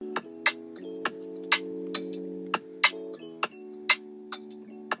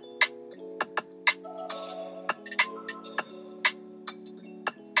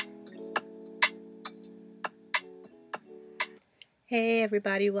Hey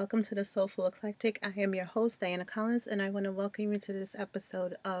everybody, welcome to the Soulful Eclectic. I am your host, Diana Collins, and I want to welcome you to this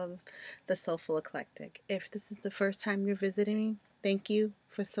episode of the Soulful Eclectic. If this is the first time you're visiting, thank you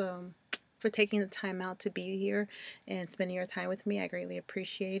for taking the time out to be here and spending your time with me. I greatly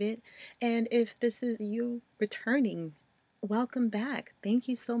appreciate it. And if this is you returning, welcome back. Thank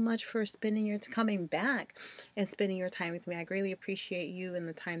you so much for coming back and spending your time with me. I greatly appreciate you and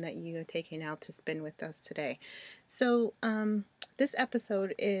the time that you are taking out to spend with us today. So, this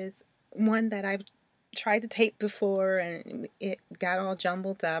episode is one that I've tried to tape before and it got all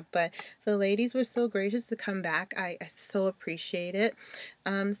jumbled up, but the ladies were so gracious to come back. I so appreciate it.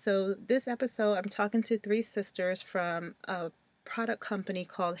 So this episode, I'm talking to three sisters from a product company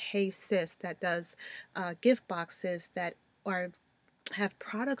called Hey Sis that does gift boxes that are have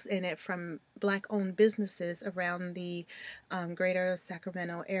products in it from Black-owned businesses around the greater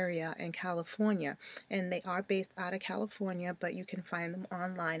Sacramento area in California. And they are based out of California, but you can find them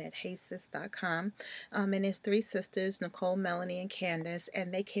online at heysis.com. And it's three sisters, Nicole, Melanie, and Candace,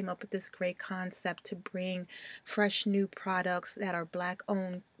 and they came up with this great concept to bring fresh new products that are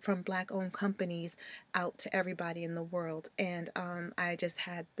Black-owned from Black-owned companies out to everybody in the world. And I just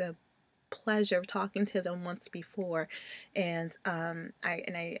had the pleasure of talking to them once before, and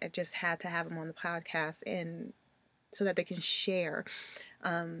I just had to have them on the podcast and so that they can share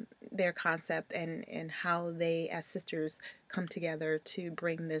their concept and how they as sisters come together to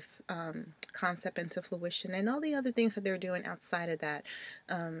bring this concept into fruition and all the other things that they're doing outside of that,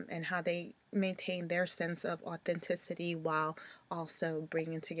 and how they maintain their sense of authenticity while also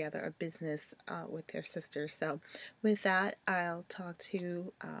bringing together a business with their sisters. So with that, I'll talk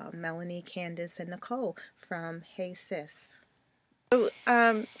to Melanie, Candace, and Nicole from Hey Sis. So,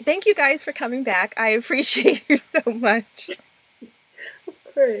 thank you guys for coming back. I appreciate you so much. Of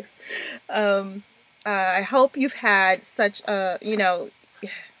course. I hope you've had such a, you know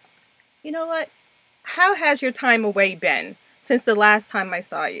what? How has your time away been since the last time I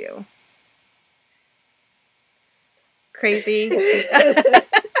saw you? Crazy? It's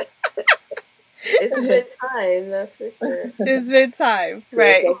been time, that's for sure. It's been time,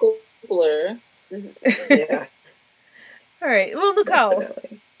 right? Like a blur. Yeah. All right. Well, Nicole,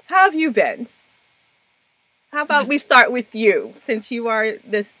 Definitely. how have you been? How about we start with you, since you are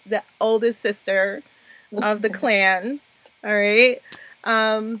the oldest sister of the clan. All right.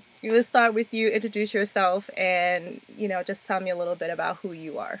 We will start with you. Introduce yourself, and just tell me a little bit about who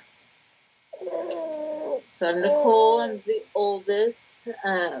you are. So I'm Nicole. I'm the oldest.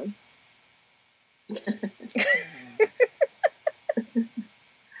 And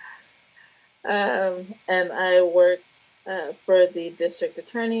I work for the district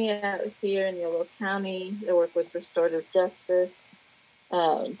attorney out here in Yolo County. I work with restorative justice.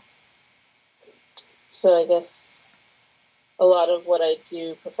 So I guess a lot of what I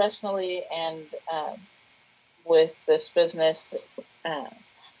do professionally and with this business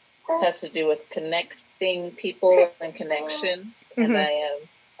has to do with connecting people and connections. Mm-hmm. And I am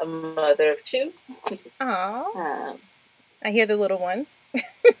a mother of two. Aww. I hear the little one.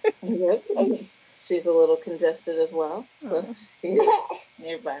 Yep. She's a little congested as well, so she's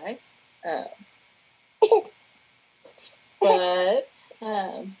nearby. But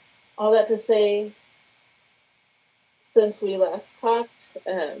all that to say, since we last talked,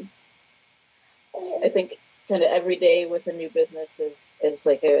 I think kind of every day with a new business is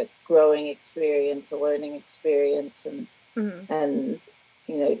like a growing experience, a learning experience, and mm-hmm. and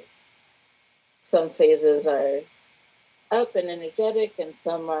some phases are up and energetic, and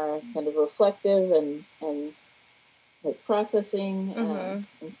some are kind of reflective and like processing. Mm-hmm.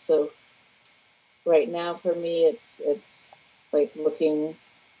 And so right now for me, it's like looking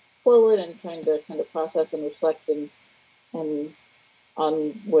forward and trying to kind of process and reflect and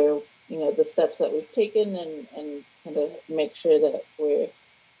on where the steps that we've taken and kind of make sure that we're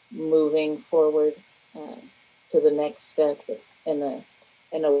moving forward to the next step in a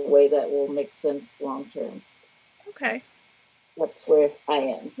way that will make sense long term. Okay. That's where I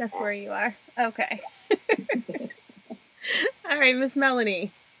am. That's where you are. Okay. All right, Miss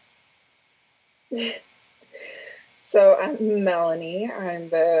Melanie. So I'm Melanie. I'm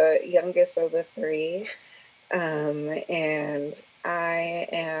the youngest of the three. And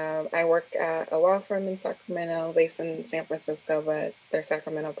I work at a law firm in Sacramento, based in San Francisco, but their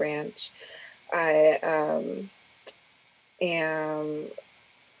Sacramento branch. I am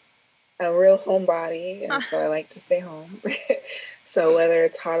a real homebody, and so I like to stay home. So whether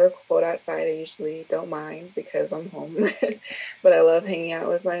it's hot or cold outside, I usually don't mind because I'm home. But I love hanging out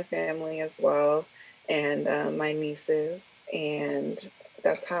with my family as well, and my nieces. And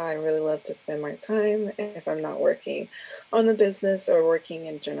that's how I really love to spend my time if I'm not working on the business or working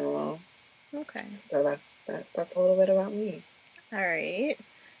in general. Okay. So that's a little bit about me. All right.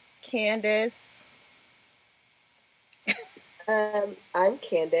 Candace. I'm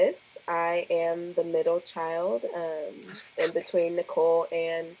Candace. I am the middle child in between Nicole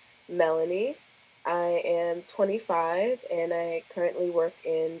and Melanie. I am 25 and I currently work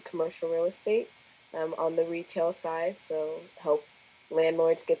in commercial real estate on the retail side, so help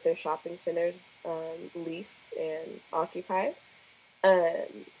landlords get their shopping centers leased and occupied.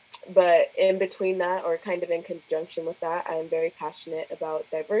 Um, but in between that, or kind of in conjunction with that, I'm very passionate about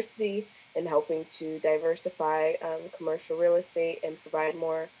diversity and helping to diversify commercial real estate and provide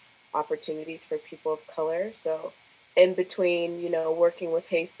more opportunities for people of color. So, in between, working with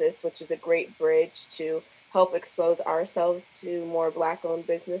HASIS, which is a great bridge to help expose ourselves to more Black owned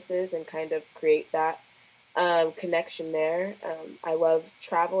businesses and kind of create that connection there. I love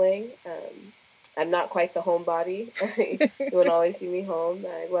traveling. I'm not quite the homebody. You won't always see me home.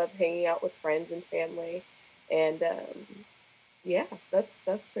 I love hanging out with friends and family, and yeah,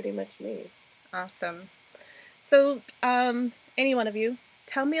 that's pretty much me. Awesome. So, any one of you,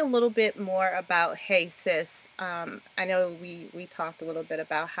 tell me a little bit more about Hey Sis. I know we talked a little bit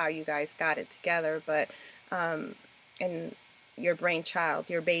about how you guys got it together, but and your brainchild,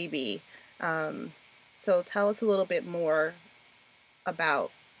 your baby. So tell us a little bit more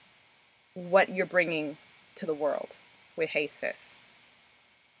about what you're bringing to the world with Hey Sis.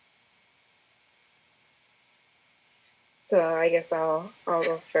 So I guess I'll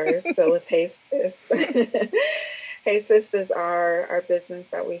go first. So with Hey Sis, Hey Sis is our business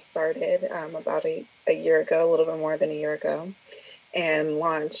that we started about a year ago, a little bit more than a year ago, and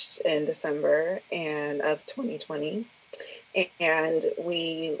launched in December of 2020. And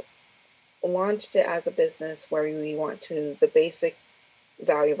we launched it as a business where we want to, the basic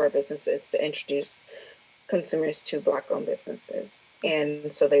value of our business is to introduce consumers to Black-owned businesses.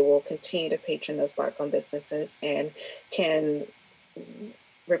 And so they will continue to patron those Black-owned businesses and can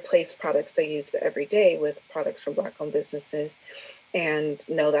replace products they use every day with products from Black-owned businesses and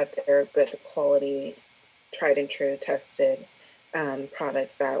know that they're good quality, tried and true, tested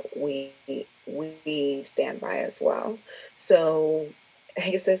products that we stand by as well. So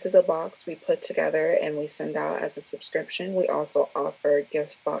Hey Sis is a box we put together and we send out as a subscription. We also offer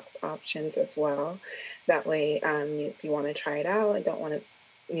gift box options as well. That way, if you want to try it out and don't want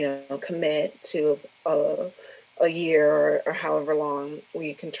to, commit to a year or however long,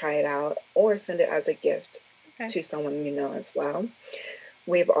 you can try it out or send it as a gift to someone you know as well.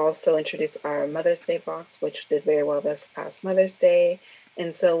 We've also introduced our Mother's Day box, which did very well this past Mother's Day.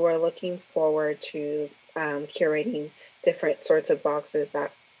 And so we're looking forward to curating different sorts of boxes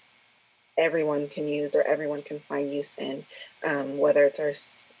that everyone can use or everyone can find use in, whether it's our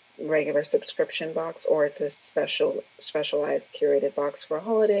regular subscription box or it's a specialized curated box for a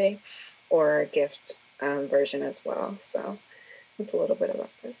holiday or a gift version as well. So that's a little bit about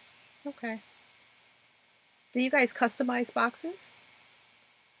this. Okay. Do you guys customize boxes?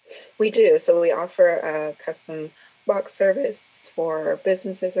 We do. So we offer a custom box service for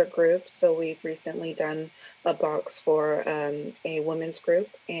businesses or groups. So we've recently done a box for a women's group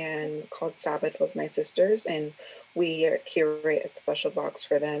and called Sabbath with My Sisters, and we curate a special box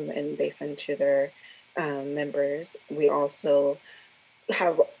for them and they send to their members. We also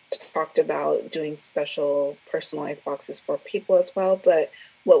have talked about doing special personalized boxes for people as well, but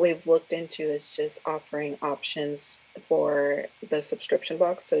what we've looked into is just offering options for the subscription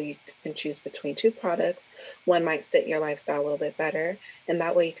box. So you can choose between two products. One might fit your lifestyle a little bit better. And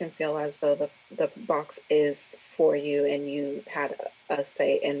that way you can feel as though the box is for you and you had a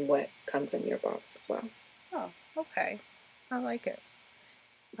say in what comes in your box as well. Oh, okay. I like it.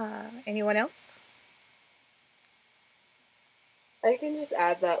 Anyone else? I can just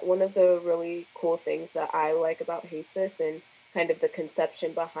add that one of the really cool things that I like about HASIS and kind of the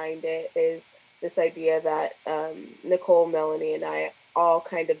conception behind it is this idea that Nicole, Melanie, and I all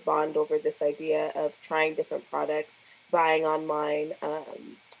kind of bond over this idea of trying different products, buying online,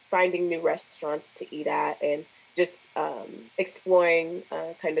 finding new restaurants to eat at, and just exploring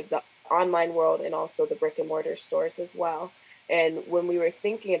kind of the online world and also the brick and mortar stores as well. And when we were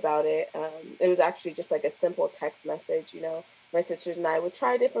thinking about it, it was actually just like a simple text message. My sisters and I would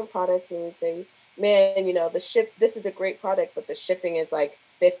try different products and we'd say, man, this is a great product, but the shipping is like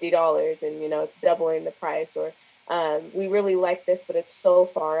 $50 and, it's doubling the price. Or we really like this, but it's so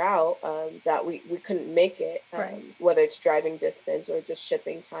far out that we couldn't make it, right. Whether it's driving distance or just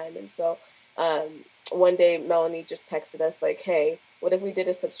shipping time. And so one day Melanie just texted us like, hey, what if we did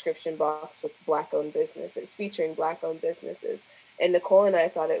a subscription box with Black-owned businesses, featuring Black-owned businesses? And Nicole and I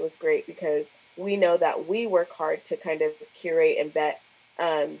thought it was great because we know that we work hard to kind of curate and vet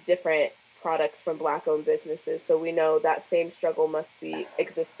different products from Black-owned businesses. So we know that same struggle must be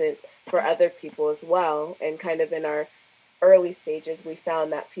existent for other people as well. And kind of in our early stages, we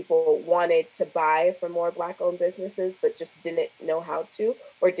found that people wanted to buy from more Black-owned businesses, but just didn't know how to,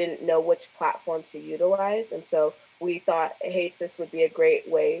 or didn't know which platform to utilize. And so we thought Hey Sis would be a great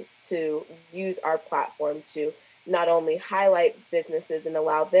way to use our platform to not only highlight businesses and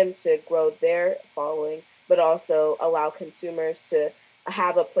allow them to grow their following, but also allow consumers to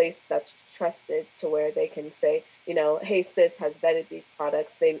have a place that's trusted to where they can say, Hey Sis has vetted these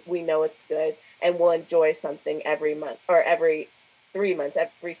products. We know it's good, and we'll enjoy something every month or every 3 months,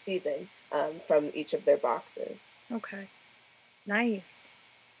 every season from each of their boxes. Okay. Nice.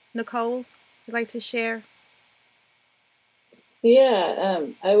 Nicole, would you like to share? Yeah,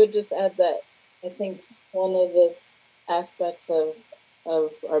 I would just add that I think one of the aspects of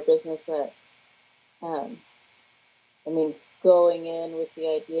our business that, going in with the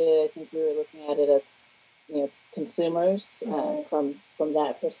idea, I think we were looking at it as, consumers from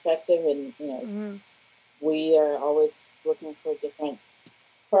that perspective, and we are always looking for different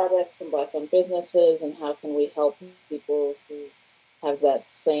products from Black-owned businesses, and how can we help people who have that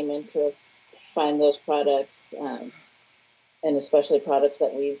same interest find those products, and especially products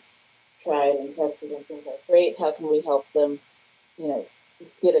that we've tried and tested and think are great. How can we help them,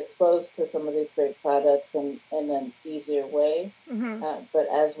 get exposed to some of these great products in an easier way? But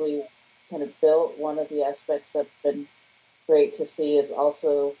as we kind of built, one of the aspects that's been great to see is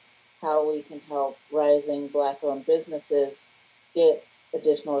also how we can help rising Black-owned businesses get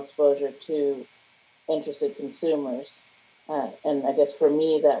additional exposure to interested consumers. And I guess for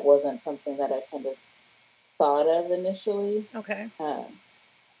me, that wasn't something that I kind of thought of initially. Okay.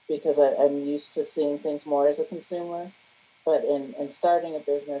 Because I'm used to seeing things more as a consumer. But in starting a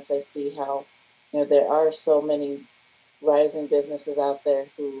business, I see how, there are so many rising businesses out there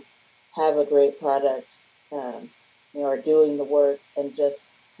who have a great product, are doing the work and just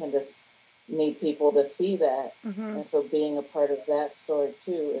kind of need people to see that. And so being a part of that story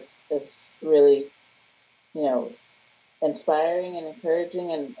too is really, inspiring and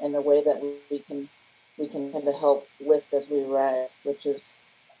encouraging, and a way that we can kind of help lift as we rise, which is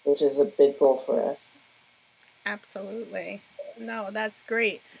a big goal for us. Absolutely. No, that's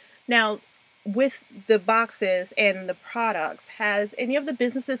great. Now, with the boxes and the products, has any of the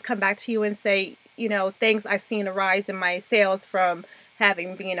businesses come back to you and say, things I've seen a rise in my sales from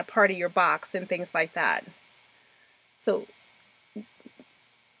being a part of your box and things like that? So,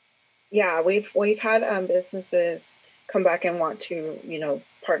 yeah, we've had businesses come back and want to,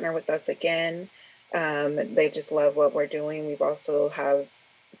 partner with us again. They just love what we're doing. We've also have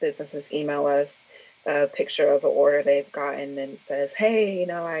businesses email us a picture of an order they've gotten and says, hey,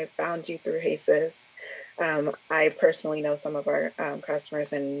 I found you through Hey Sis. I personally know some of our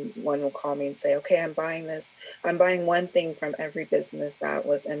customers, and one will call me and say, okay, I'm buying this. I'm buying one thing from every business that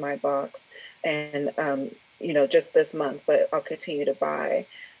was in my box, and, just this month, but I'll continue to buy.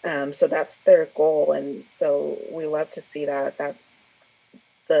 So that's their goal. And so we love to see that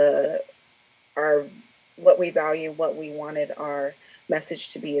what we value, what we wanted our message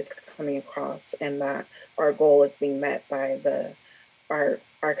to be is coming across, and that our goal is being met by our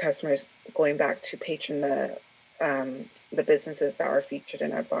customers going back to patron the businesses that are featured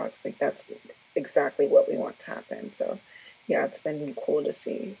in our box. Like, that's exactly what we want to happen. So yeah, it's been cool to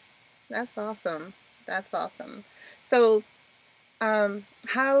see. That's awesome. So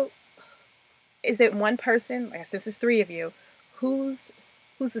how is it one person? I guess this is 3 of you. Who's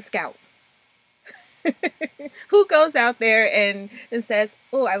the scout? Who goes out there and says,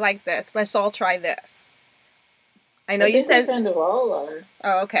 oh, I like this. Let's all try this. I know you said kind of all are.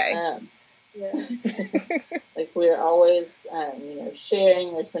 Oh, okay. Yeah. Like, we're always, sharing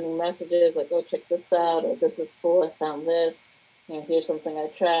or sending messages like, oh, check this out, or this is cool, I found this. Here's something I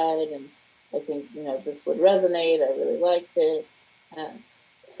tried, and I think, this would resonate. I really liked it.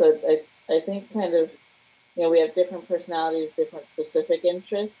 So I think kind of, we have different personalities, different specific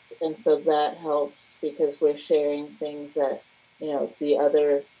interests, and so that helps because we're sharing things that, the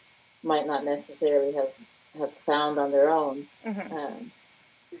other might not necessarily have found on their own.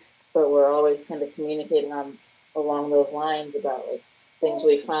 But we're always kind of communicating along those lines about, like, things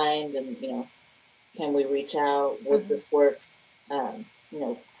we find, and, can we reach out? Would this work,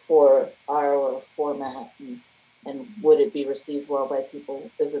 for our format, and would it be received well by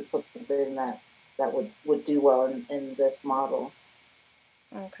people? Is it something that would do well in this model?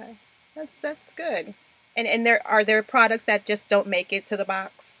 Okay, that's good. And there products that just don't make it to the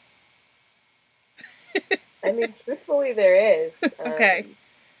box? I mean, truthfully, there is. Okay.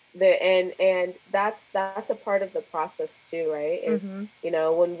 And that's a part of the process too, right? Is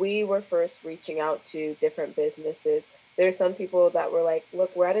when we were first reaching out to different businesses, there's some people that were like,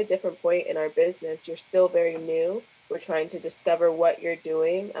 look, we're at a different point in our business. You're still very new. We're trying to discover what you're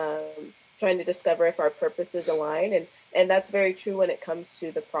doing, trying to discover if our purposes align. And that's very true when it comes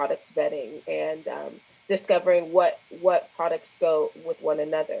to the product vetting and discovering what products go with one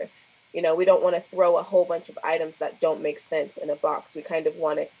another. We don't want to throw a whole bunch of items that don't make sense in a box.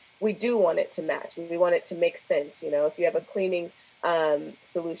 We do want it to match. We want it to make sense. If you have a cleaning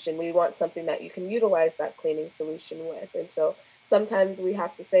solution, we want something that you can utilize that cleaning solution with. And so sometimes we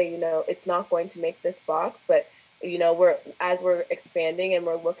have to say, it's not going to make this box, but we're expanding and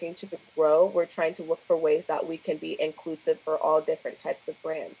we're looking to grow, we're trying to look for ways that we can be inclusive for all different types of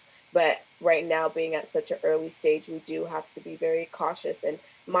brands. But right now, being at such an early stage, we do have to be very cautious and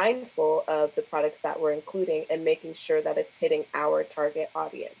mindful of the products that we're including and making sure that it's hitting our target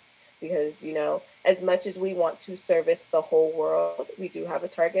audience. Because, as much as we want to service the whole world, we do have a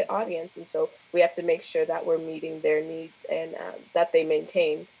target audience. And so we have to make sure that we're meeting their needs and that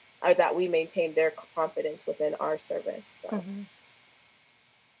we maintain their confidence within our service. So.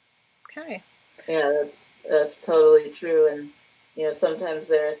 Okay. Yeah, that's totally true. And, sometimes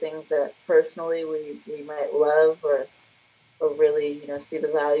there are things that personally we might love or really, see the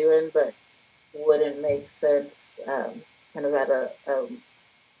value in, but wouldn't make sense kind of at a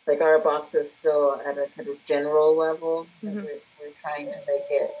like our box is still at a kind of general level. And we're trying to make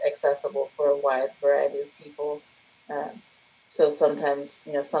it accessible for a wide variety of people. So sometimes,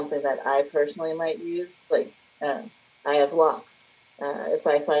 something that I personally might use, like I have locks. If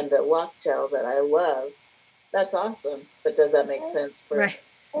I find a lock gel that I love, that's awesome. But does that make sense for,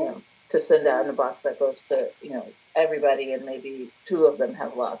 to send out in a box that goes to, everybody and maybe 2 of them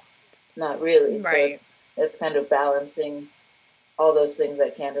have locks? Not really. Right. So it's kind of balancing all those things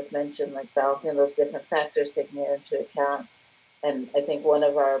that Candace mentioned, like balancing those different factors, taking it into account. And I think one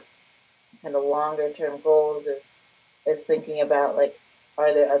of our kind of longer term goals is thinking about, like,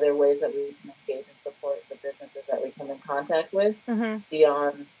 are there other ways that we can engage and support the businesses that we come in contact with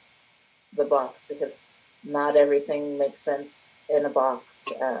beyond the box? Because not everything makes sense in a box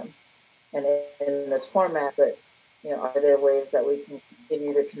and in this format, but are there ways that we can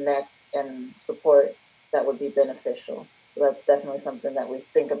continue to connect and support that would be beneficial? So that's definitely something that we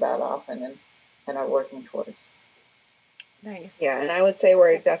think about often and are working towards. Nice. Yeah, and I would say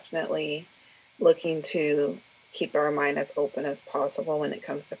we're definitely looking to keep our mind as open as possible when it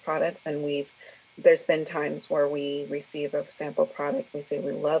comes to products. And there's been times where we receive a sample product, we say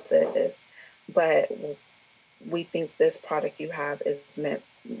we love this, but we think this product you have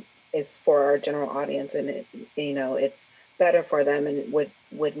is for our general audience, and it's better for them, and it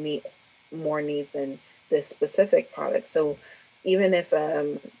would meet more needs than this specific product. So even if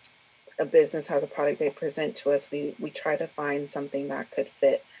a business has a product they present to us, we try to find something that could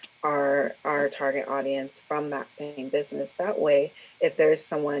fit our target audience from that same business. That way, if there's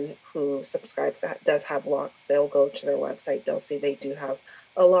someone who subscribes that does have locks, they'll go to their website, they'll see they do have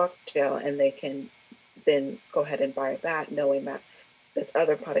a lock gel, and they can then go ahead and buy that, knowing that this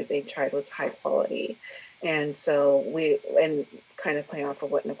other product they tried was high quality. And so and kind of playing off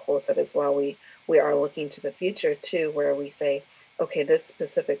of what Nicole said as well, we are looking to the future too, where we say, okay, this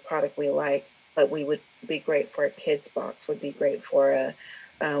specific product we like, but we would be great for a kids box, would be great for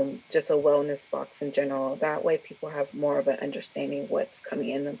just a wellness box in general. That way people have more of an understanding of what's coming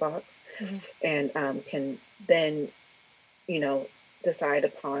in the box and can then, decide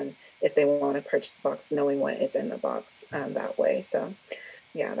upon if they want to purchase the box, knowing what is in the box that way. So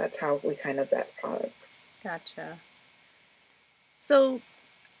yeah, that's how we kind of vet products. Gotcha. So,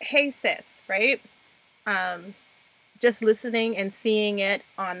 Hey Sis, right? Just listening and seeing it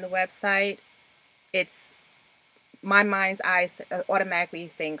on the website, it's my mind's eye automatically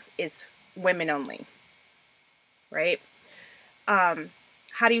thinks it's women only, right?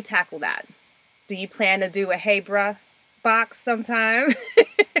 How do you tackle that? Do you plan to do a Hey Bruh box sometime?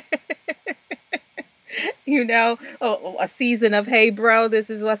 A season of Hey Bro, this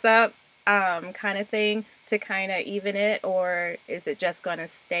is what's up, kind of thing to kind of even it, or is it just going to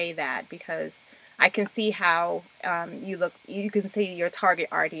stay that? Because I can see how you can see your target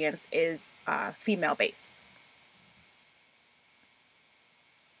audience is female based.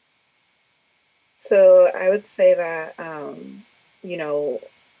 So I would say that,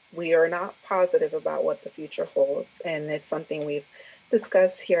 we are not positive about what the future holds, and it's something we've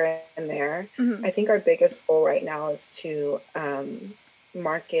discussed here and there. I think our biggest goal right now is to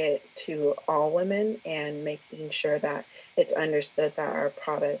market to all women and making sure that it's understood that our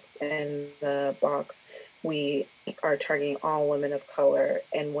products in the box, we are targeting all women of color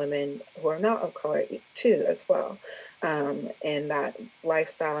and women who are not of color too as well. And that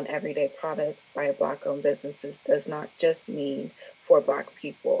lifestyle and everyday products by Black owned businesses does not just mean for Black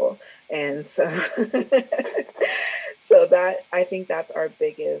people. And so, so that, I think that's our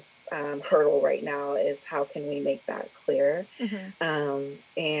biggest hurdle right now, is how can we make that clear.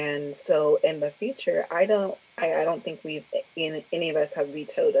 And so in the future, I don't think any of us have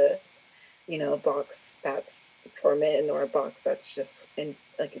vetoed a box that's for men, or a box that's just in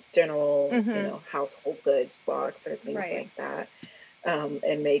like a general household goods box or things like that.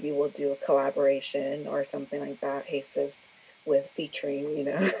 And maybe we'll do a collaboration or something like that, Jesus, with featuring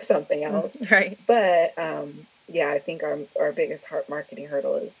something else, right? But yeah, I think our biggest marketing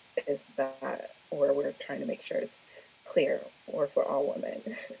hurdle is that, where we're trying to make sure it's clear or for all women.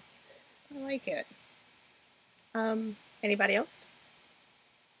 I like it. Anybody else?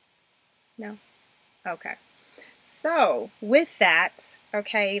 No? Okay. So with that,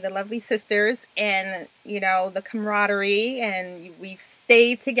 okay, the lovely sisters and, the camaraderie, and we've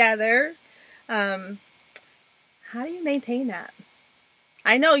stayed together. How do you maintain that?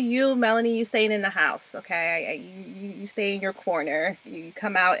 I know you, Melanie, you staying in the house, okay? You stay in your corner. You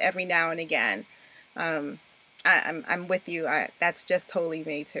come out every now and again. I'm with you. That's just totally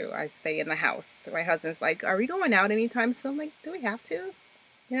me too. I stay in the house. My husband's like, "Are we going out anytime soon?" I'm like, "Do we have to?"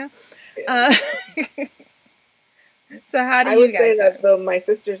 Yeah. So how do I you would guys say that though my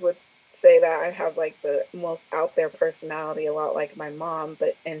sisters would say that I have like the most out there personality, a lot like my mom,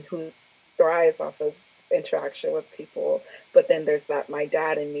 and who thrives off of interaction with people. But then there's that my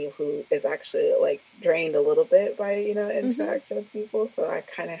dad in me who is actually like drained a little bit by interaction with people. So I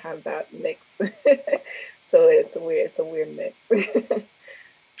kind of have that mix. So it's a weird mix.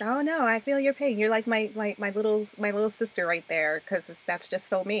 Oh no, I feel your pain. You're like my little sister right there, because that's just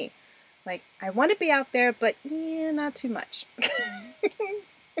so me. Like, I want to be out there, but not too much.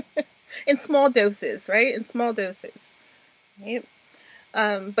 In small doses, right? In small doses. Right?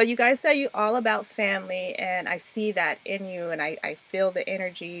 But you guys say you all about family, and I see that in you, and I feel the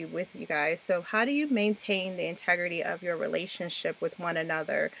energy with you guys. So how do you maintain the integrity of your relationship with one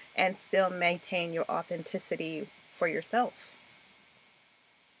another and still maintain your authenticity for yourself?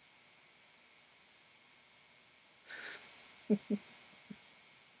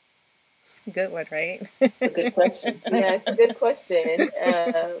 Good one, right? It's a good question. Yeah, it's a good question.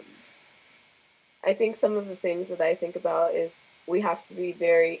 I think some of the things that I think about is we have to be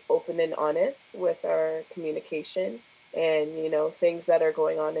very open and honest with our communication, and things that are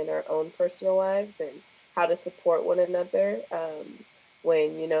going on in our own personal lives, and how to support one another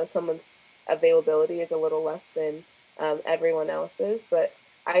when someone's availability is a little less than everyone else's. But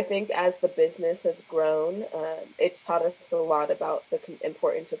I think as the business has grown, it's taught us a lot about the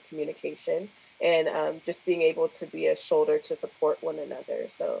importance of communication, and just being able to be a shoulder to support one another.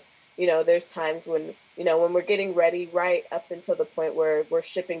 So there's times when, when we're getting ready, right up until the point where we're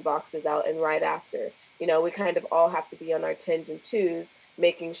shipping boxes out, and right after, we kind of all have to be on our 10s and 2s,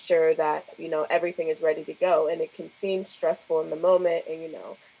 making sure that, everything is ready to go. And it can seem stressful in the moment, and,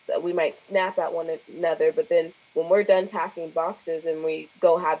 so we might snap at one another, but then when we're done packing boxes and we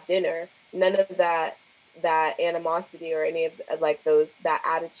go have dinner, none of that animosity or any of that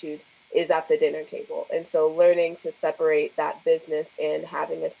attitude is at the dinner table. And so learning to separate that business and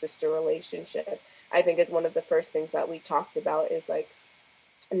having a sister relationship, I think, is one of the first things that we talked about, is like,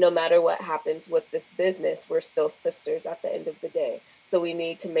 no matter what happens with this business, we're still sisters at the end of the day. So we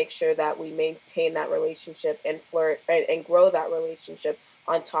need to make sure that we maintain that relationship and flirt and grow that relationship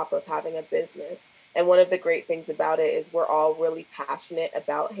on top of having a business. And one of the great things about it is we're all really passionate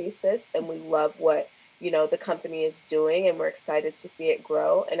about Hey Sis, and we love what the company is doing, and we're excited to see it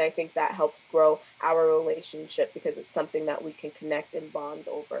grow. And I think that helps grow our relationship, because it's something that we can connect and bond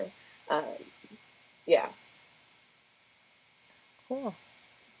over. Yeah. Cool.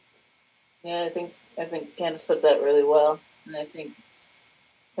 Yeah, I think Candace put that really well. And I think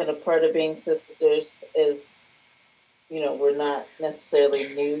kind of part of being sisters is, we're not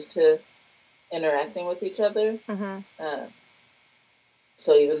necessarily new to interacting with each other.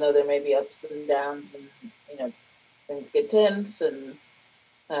 So even though there may be ups and downs, and things get tense, and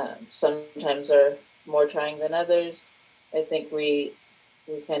sometimes are more trying than others, I think we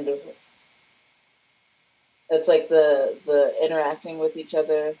kind of, it's like the interacting with each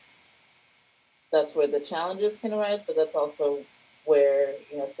other. That's where the challenges can arise, but that's also where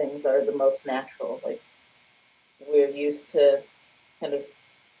things are the most natural. Like, we're used to kind of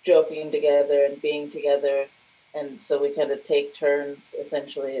joking together and being together, and so we kind of take turns.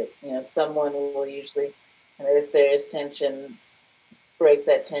 Essentially, someone will usually, if there is tension, break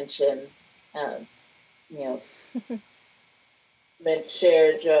that tension. Um, you know, then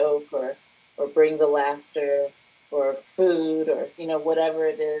share a joke or bring the laughter or food or whatever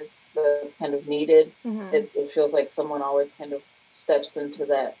it is that's kind of needed. Mm-hmm. It feels like someone always kind of steps into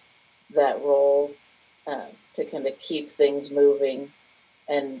that role to kind of keep things moving,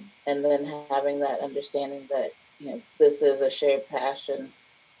 and then having that understanding that this is a shared passion,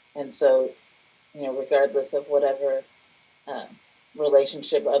 and so regardless of whatever uh,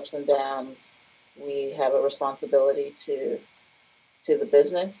 relationship ups and downs, we have a responsibility to the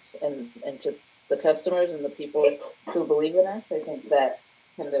business and to the customers and the people who believe in us. I think that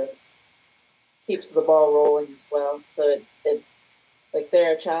kind of keeps the ball rolling as well. So it like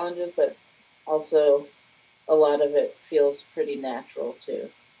there are challenges, but also a lot of it feels pretty natural too.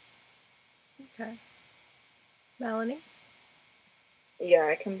 Okay. Melanie?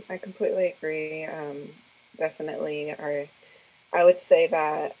 Yeah, I completely agree. Definitely. I would say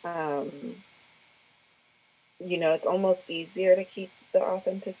that it's almost easier to keep the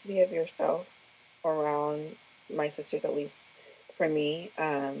authenticity of yourself around my sisters, at least for me.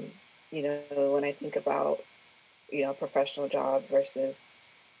 When I think about professional job versus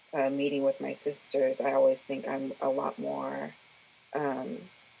meeting with my sisters, I always think I'm a lot more um,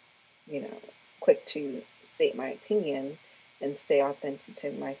 you know, quick to state my opinion and stay authentic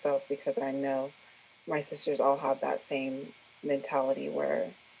to myself, because I know my sisters all have that same mentality where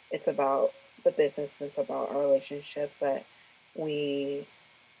it's about the business, it's about our relationship, but we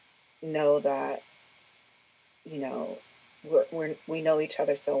know that, you know, we know each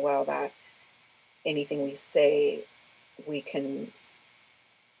other so well that anything we say, we can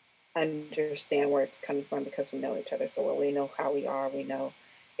understand where it's coming from because we know each other so well. We know how we are. We know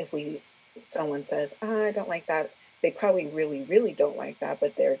if someone says, I don't like that, they probably really, really don't like that,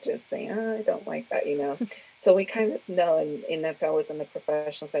 but they're just saying, I don't like that. So we kind of know, and if I was in a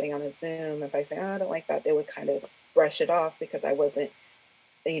professional setting on a Zoom, if I say, I don't like that, they would kind of brush it off because I wasn't,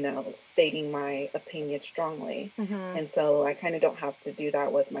 stating my opinion strongly. Mm-hmm. And so I kind of don't have to do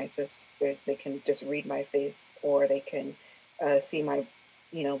that with my sisters. They can just read my face, or they can see my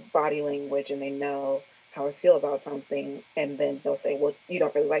body language, and they know how I feel about something, and then they'll say, well, you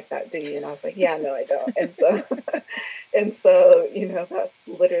don't really like that, do you? And I was like, yeah, no, I don't. And so that's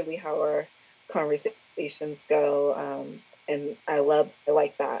literally how our conversations go. And I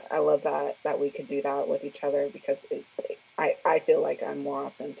like that. I love that we could do that with each other, because I feel like I'm more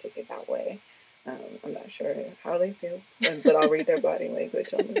authentic in that way. I'm not sure how they feel, but I'll read their body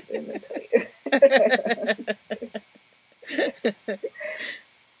language on the Zoom and tell you.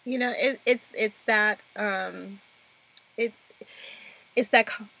 It's that it's that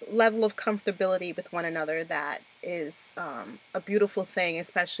level of comfortability with one another that is a beautiful thing,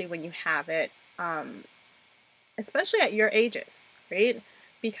 especially when you have it, especially at your ages, right?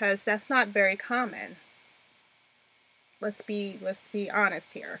 Because that's not very common. Let's be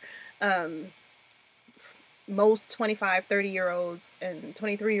honest here. Um, Most 25, 30-year-olds and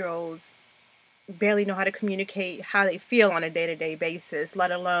 23-year-olds barely know how to communicate how they feel on a day-to-day basis,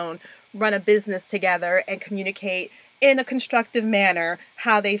 let alone run a business together and communicate in a constructive manner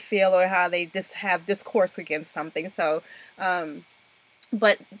how they feel or how they just have discourse against something. So,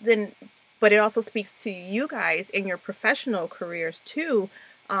 but it also speaks to you guys in your professional careers too,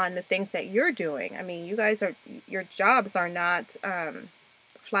 on the things that you're doing. I mean, your jobs are not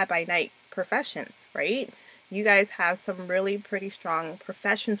fly by night professions, right? You guys have some really pretty strong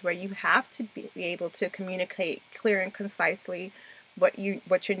professions where you have to be able to communicate clear and concisely what your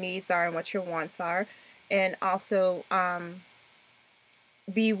needs are and what your wants are, and also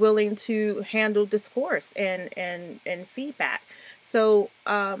be willing to handle discourse and feedback. So,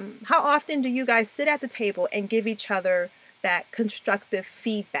 how often do you guys sit at the table and give each other that constructive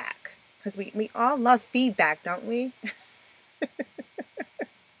feedback? Because we all love feedback, don't we?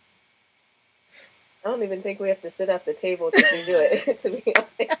 I don't even think we have to sit at the table to do it, to be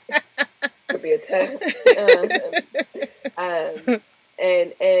honest. Could be a test.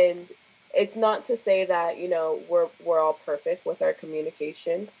 And it's not to say that, we're all perfect with our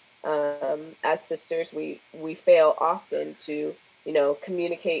communication. As sisters, we fail often to,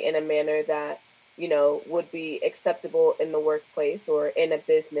 communicate in a manner that, would be acceptable in the workplace or in a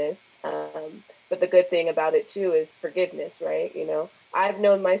business. But the good thing about it too is forgiveness, right? I've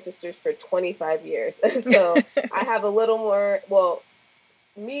known my sisters for 25 years. So I have a little more, well,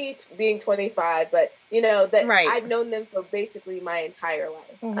 me being 25, but that right. I've known them for basically my entire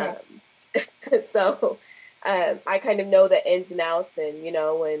life. Mm-hmm. So I kind of know the ins and outs, and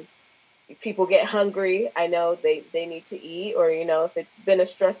when people get hungry, I know they need to eat, or, if it's been a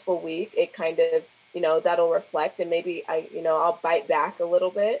stressful week, it kind of, that'll reflect, and maybe I'll bite back a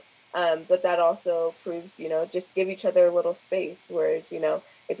little bit. But that also proves, just give each other a little space. Whereas,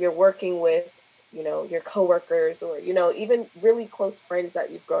 if you're working with, your coworkers, or, even really close friends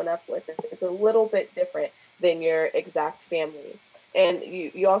that you've grown up with, it's a little bit different than your exact family. And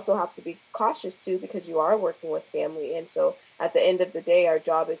you also have to be cautious too, because you are working with family. And so at the end of the day, our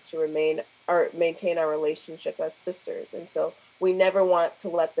job is to maintain our relationship as sisters. And so we never want to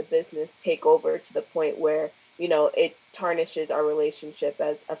let the business take over to the point where, it tarnishes our relationship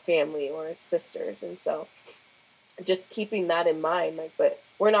as a family or as sisters. And so just keeping that in mind, but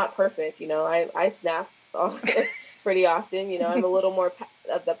we're not perfect. I snap pretty often. I'm a little more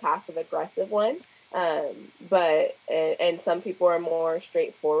of the passive aggressive one. But some people are more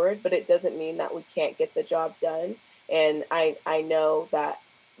straightforward, but it doesn't mean that we can't get the job done. And I know that,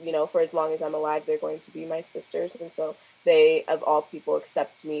 for as long as I'm alive, they're going to be my sisters. And so they, of all people,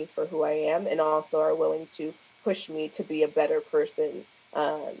 accept me for who I am, and also are willing to push me to be a better person,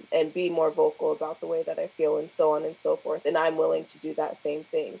 and be more vocal about the way that I feel, and so on and so forth. And I'm willing to do that same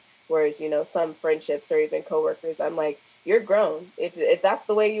thing. Whereas, some friendships or even coworkers, I'm like, you're grown. If that's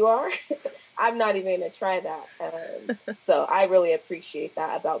the way you are, I'm not even going to try that. So I really appreciate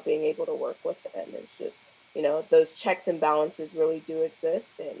that about being able to work with them. It's just, those checks and balances really do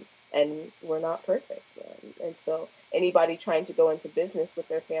exist, and we're not perfect. And so anybody trying to go into business with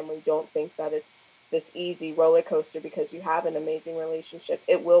their family, don't think that it's this easy roller coaster because you have an amazing relationship.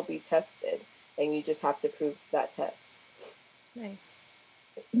 It will be tested, and you just have to prove that test. Nice.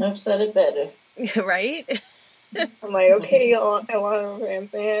 I've said it better. Right? I'm like, okay, y'all, it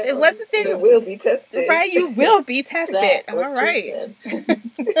wasn't it will be tested. Right, you will be tested. All right.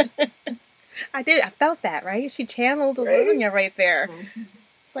 I felt that, right? She channeled Alanya right there. Mm-hmm.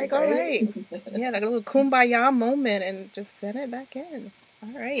 It's like, all right. Yeah, like a little kumbaya moment, and just send it back in.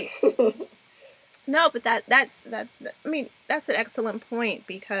 All right. No, but that's I mean, that's an excellent point,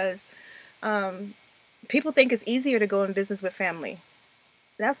 because people think it's easier to go in business with family.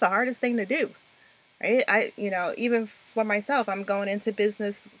 That's the hardest thing to do, right? Even for myself, I'm going into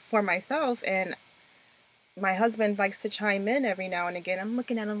business for myself, and my husband likes to chime in every now and again. I'm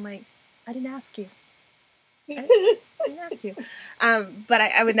looking at him like, I didn't ask you. I didn't ask you. But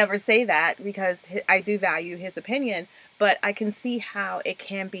I would never say that, because I do value his opinion, but I can see how it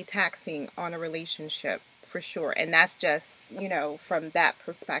can be taxing on a relationship, for sure. And that's just, from that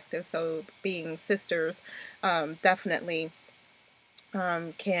perspective. So being sisters, definitely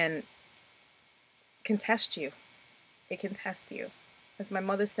can test you. It can test you. As my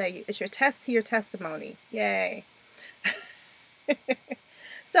mother say, it's your test to your testimony. Yay.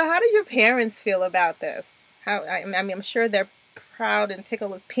 So how do your parents feel about this? I'm sure they're proud and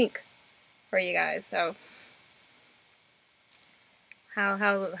tickled pink for you guys. So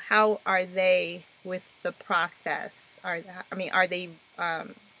how are they with the process? Are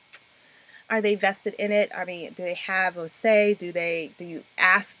they vested in it? Do they have a say? Do you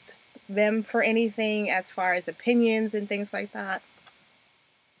ask them for anything as far as opinions and things like that?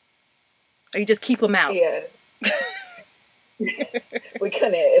 Or you just keep them out? Yeah. We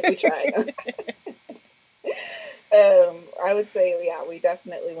couldn't if we tried. I would say, yeah, we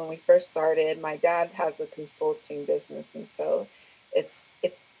definitely, when we first started, my dad has a consulting business, and so it's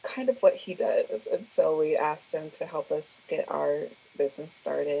kind of what he does. And so we asked him to help us get our business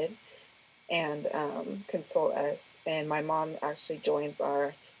started and consult us. And my mom actually joins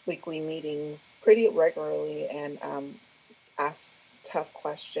our weekly meetings pretty regularly, and asks tough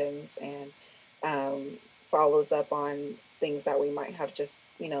questions, and follows up on things that we might have just,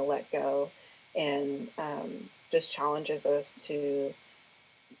 let go, and just challenges us to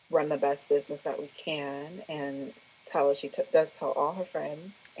run the best business that we can, and she does tell all her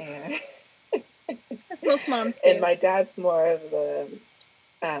friends, and that's most moms do. And my dad's more of the,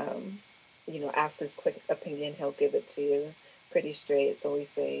 ask his quick opinion, he'll give it to you pretty straight. So we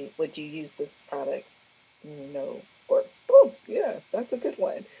say, would you use this product? No. Or, oh, yeah, that's a good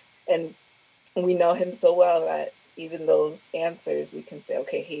one. And we know him so well that even those answers, we can say,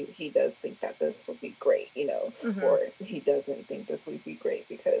 okay, he does think that this would be great, Mm-hmm. Or he doesn't think this would be great,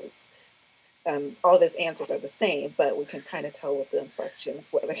 because all those answers are the same, but we can kind of tell with the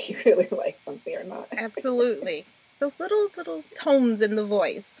inflections whether he really likes something or not. Absolutely. Those little tones in the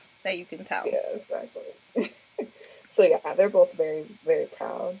voice that you can tell. Yeah, exactly. So yeah, they're both very, very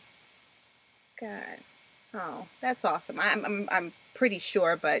proud. Good. Oh, that's awesome. I'm pretty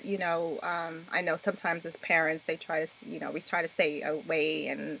sure, but I know sometimes as parents they try to we try to stay away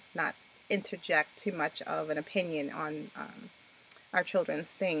and not interject too much of an opinion on our children's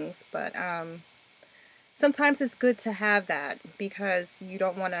things. But sometimes it's good to have that because you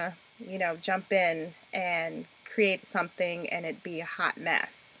don't want to, jump in and create something and it be a hot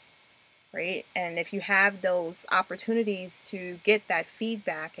mess, right? And if you have those opportunities to get that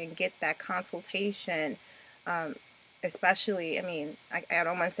feedback and get that consultation, especially, I mean, I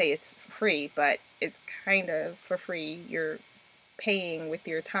don't want to say it's free, but it's kind of for free. You're paying with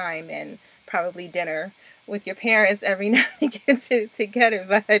your time and probably dinner with your parents every now and again to get it.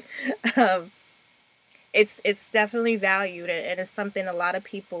 But it's definitely valued, and it's something a lot of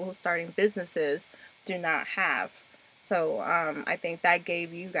people who starting businesses do not have. So I think that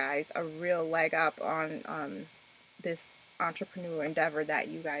gave you guys a real leg up on this entrepreneur endeavor that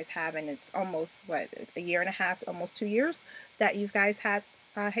you guys have, and it's almost what, a year and a half, almost 2 years that you guys had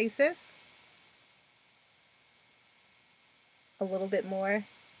Hey Sis? A little bit more?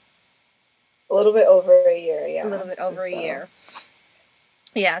 A little bit over a year, yeah. A little bit over a year.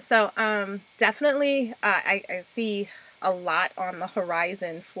 Yeah, so definitely I see a lot on the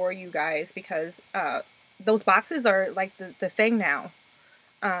horizon for you guys because those boxes are like the thing now.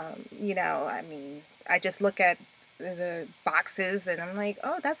 I mean, I just look at the boxes and I'm like,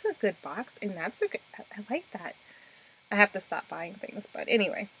 oh, that's a good box, and that's a good, I like that. I have to stop buying things, but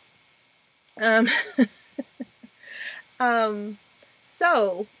anyway.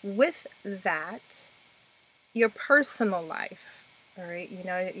 So with that, your personal life, all right, you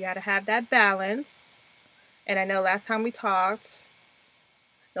got to have that balance. And I know last time we talked,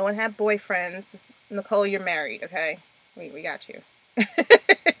 no one had boyfriends. Nicole, you're married, okay? We got you.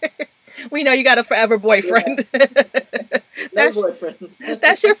 We know you got a forever boyfriend. Yeah. No boyfriends.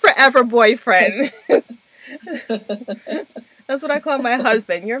 That's your forever boyfriend. That's what I call my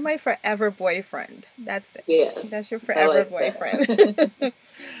husband. You're my forever boyfriend. That's it. Yes, that's your forever boyfriend.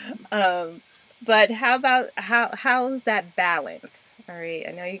 But how's that balance? All right.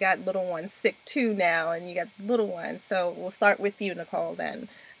 I know you got little ones sick too now, and you got little ones. So we'll start with you, Nicole. Then,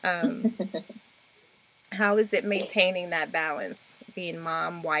 how is it maintaining that balance, being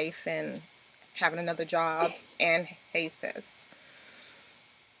mom, wife, and having another job, and Hey Sis?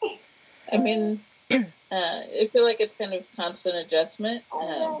 I mean, I feel like it's kind of constant adjustment.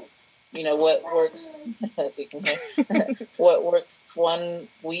 What works, as you can hear, what works one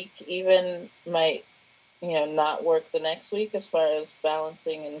week even might, not work the next week as far as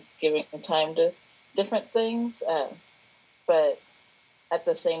balancing and giving time to different things. But at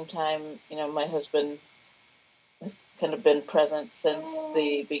the same time, my husband has kind of been present since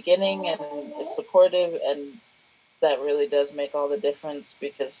the beginning and is supportive, and that really does make all the difference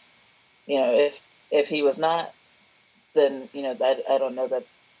because, if he was not, then, I don't know that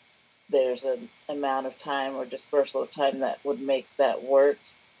there's an amount of time or dispersal of time that would make that work.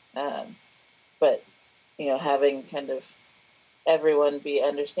 But, having kind of everyone be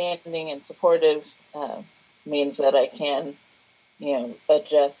understanding and supportive means that I can,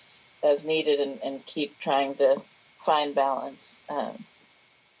 adjust as needed and keep trying to find balance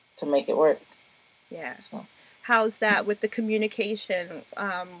to make it work. Yeah. So. How's that with the communication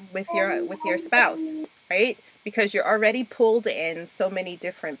with your spouse, right? Because you're already pulled in so many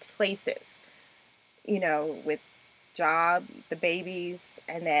different places, with job, the babies,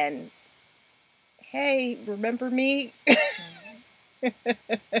 and then, hey, remember me?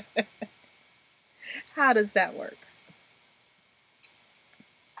 How does that work?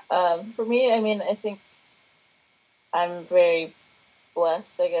 For me, I mean, I think I'm very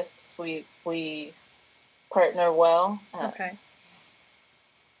blessed. I guess we partner well. Okay.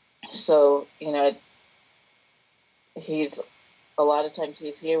 So, he's a lot of times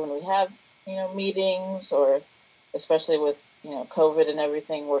he's here when we have, meetings, or especially with, COVID and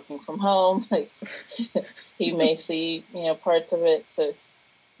everything, working from home, like he may see, parts of it. So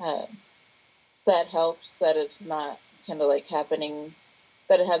that helps that it's not kind of like happening,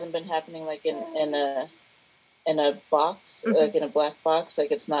 that it hasn't been happening like in a box, mm-hmm. like in a black box.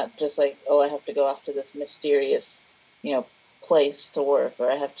 Like it's not just like, oh, I have to go off to this mysterious, place to work,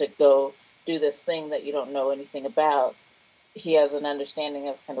 or I have to go do this thing that you don't know anything about. He has an understanding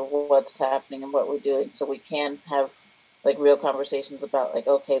of kind of what's happening and what we're doing, so we can have like real conversations about like,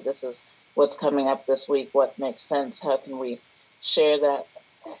 okay, this is what's coming up this week, what makes sense, how can we share that,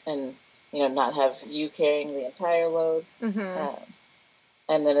 and not have you carrying the entire load. Mm-hmm.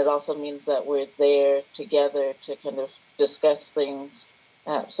 And then it also means that we're there together to kind of discuss things,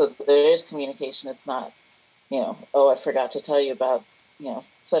 so there is communication. It's not, oh, I forgot to tell you about,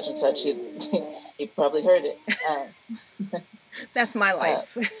 such and such. You probably heard it. That's my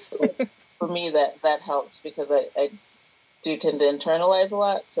life. So for me, that helps because I do tend to internalize a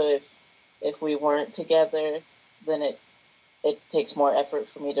lot. So if we weren't together, then it it takes more effort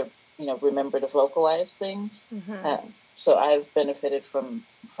for me to, remember to vocalize things. Mm-hmm. So I've benefited from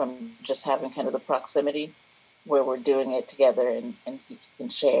just having kind of the proximity where we're doing it together, and he can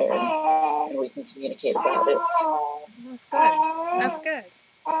share, and we can communicate about it. That's good. That's good.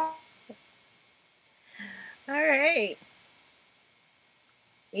 All right.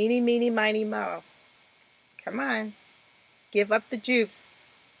 Eeny, meeny, miny, mo. Come on. Give up the juice.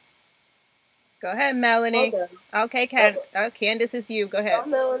 Go ahead, Melanie. Okay, Candace is you. Go ahead. Oh,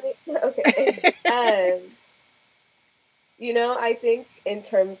 Melanie. Okay. I think in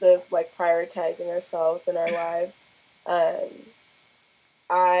terms of like prioritizing ourselves in our lives, I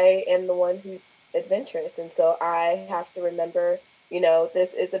am the one who's adventurous. And so I have to remember,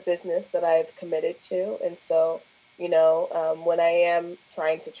 this is a business that I've committed to. And so, when I am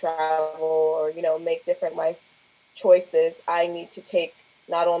trying to travel or, make different life choices, I need to take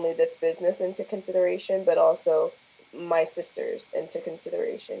not only this business into consideration, but also my sisters into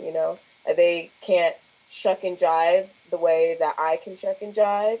consideration. They can't shuck and jive the way that I can shuck and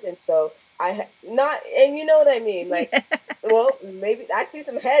jive. And so and you know what I mean? Like, well, maybe I see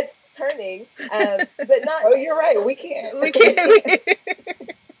some heads turning, but not. Oh, you're right. We can't.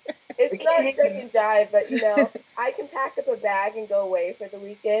 It's not shuck and jive, but I can pack up a bag and go away for the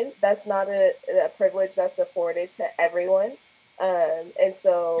weekend. That's not a privilege that's afforded to everyone. And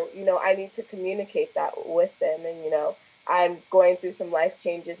so, I need to communicate that with them. And, I'm going through some life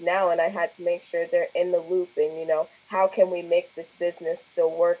changes now, and I had to make sure they're in the loop. And, how can we make this business still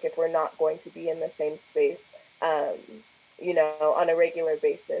work if we're not going to be in the same space, on a regular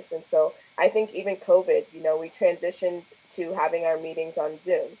basis? And so I think even COVID, we transitioned to having our meetings on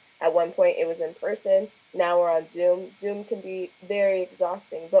Zoom. At one point it was in person. Now we're on Zoom. Zoom can be very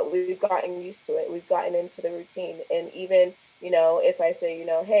exhausting, but we've gotten used to it. We've gotten into the routine. And even, if I say,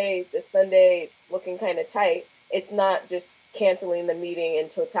 hey, this Sunday it's looking kind of tight, it's not just canceling the meeting in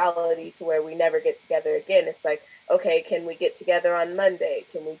totality to where we never get together again. It's like, okay, can we get together on Monday?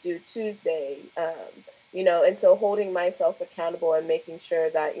 Can we do Tuesday? And so holding myself accountable and making sure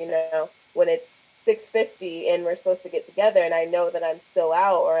that, when it's 6:50 and we're supposed to get together and I know that I'm still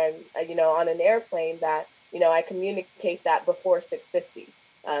out or I'm, on an airplane, that, I communicate that before 6:50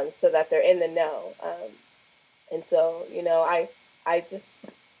 so that they're in the know. And so,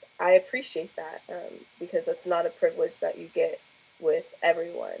 I appreciate that because it's not a privilege that you get with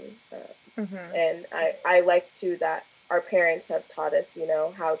everyone. And I like too that our parents have taught us,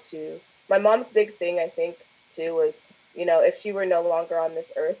 how to. My mom's big thing, I think, too, was, if she were no longer on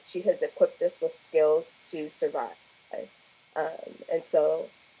this earth, she has equipped us with skills to survive. And so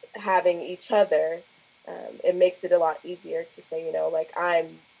having each other, it makes it a lot easier to say, like,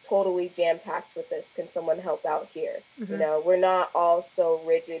 I'm totally jam-packed with this. Can someone help out here? We're not all so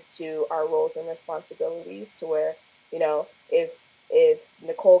rigid to our roles and responsibilities to where, if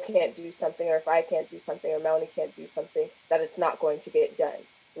Nicole can't do something, or if I can't do something, or Melanie can't do something, that it's not going to get done.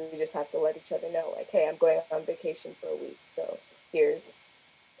 We just have to let each other know, like, hey, I'm going on vacation for a week. So here's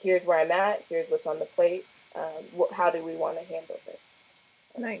where I'm at. Here's what's on the plate. How do we want to handle this?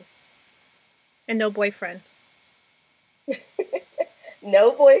 Nice. And no boyfriend.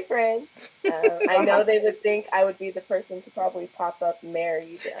 No boyfriend. I know they would think I would be the person to probably pop up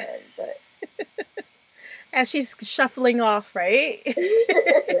married, but as she's shuffling off, right?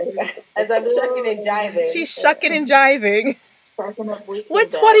 As I'm shucking and jiving. She's shucking and jiving. What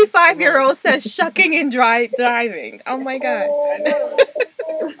 25-year-old says shucking and driving? Oh my God.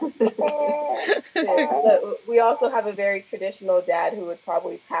 We also have a very traditional dad who would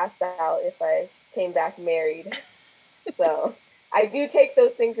probably pass out if I came back married. So I do take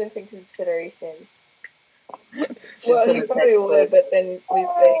those things into consideration. Well, he probably would, but then we'd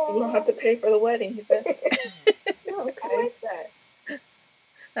say, you don't have to pay for the wedding. He said, oh, okay. I like that.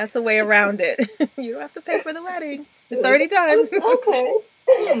 That's a way around it. You don't have to pay for the wedding. It's already done. Okay.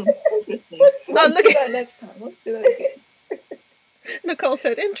 Interesting. Let's do that next time. Let's do that again. Nicole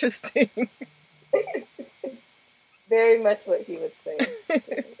said, interesting. Very much what he would say.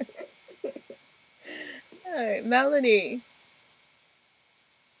 All right, Melanie.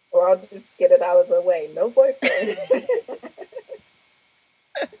 Or I'll just get it out of the way. No boyfriend.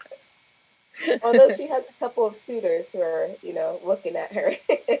 Although she has a couple of suitors who are, looking at her.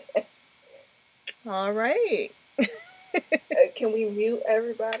 All right. Can we mute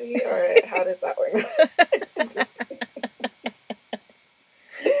everybody, or how does that work?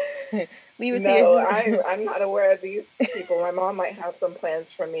 Leave it to you. I'm not aware of these people. My mom might have some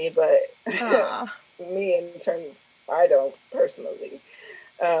plans for me, but me in terms, I don't personally.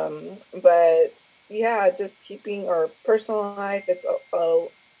 But yeah, just keeping our personal life. It's a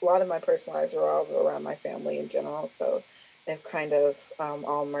lot of my personal lives revolve around my family in general. So it kind of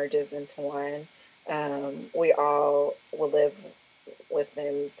all merges into one. We all will live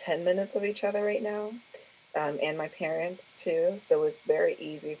within 10 minutes of each other right now, and my parents too. So it's very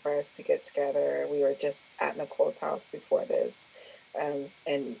easy for us to get together. We were just at Nicole's house before this, and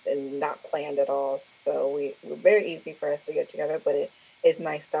not planned at all. So we were very easy for us to get together, but it is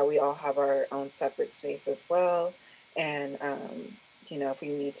nice that we all have our own separate space as well. And, if we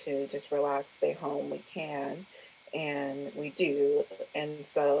need to just relax, stay home, we can, and we do. And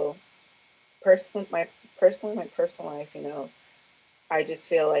so my personal life, I just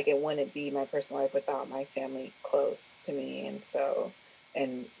feel like it wouldn't be my personal life without my family close to me.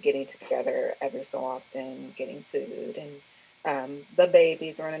 And getting together every so often, getting food, and the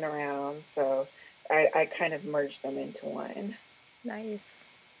babies running around. So I kind of merged them into one. Nice.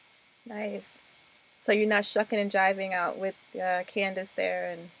 So you're not shucking and jiving out with Candace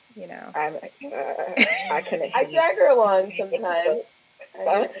there, and I couldn't. I drag her along sometimes.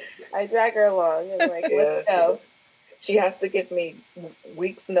 I drag her along and let's go. She has to give me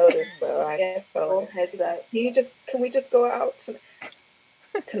weeks notice, though. I tell her, heads up. Can we just go out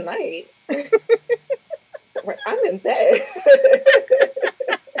tonight? I'm in bed.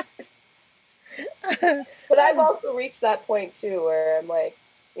 But I've also reached that point too, where I'm like,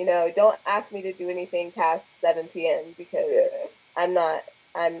 don't ask me to do anything past 7 p.m. because I'm not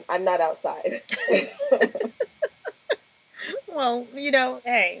outside. Well,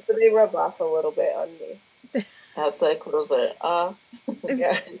 hey. So they rub off a little bit on me. Outside clothes are off.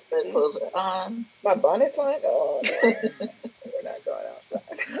 Yeah. Inside clothes are on. My bonnet's on. Oh, no. We're not going outside.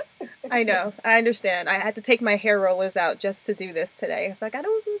 I know. I understand. I had to take my hair rollers out just to do this today. It's like, I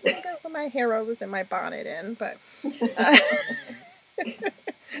don't think I put my hair rollers and my bonnet in, but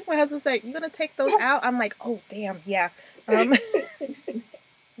my husband said, "You gonna take those out?" I'm like, "Oh, damn, yeah."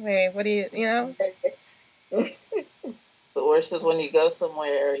 Wait, what do you? The worst is when you go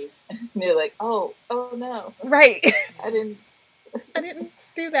somewhere and you're like, oh no. Right. I didn't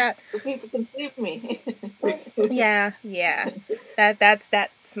do that. The people can leave me. Yeah.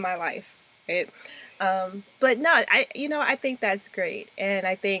 That's my life. Right? But no, I think that's great. And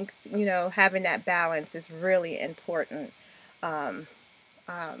I think, having that balance is really important.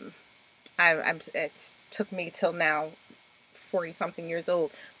 It took me till now, 40 something years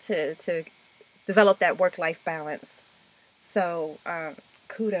old, to develop that work-life balance. So,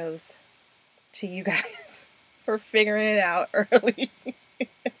 kudos to you guys for figuring it out early.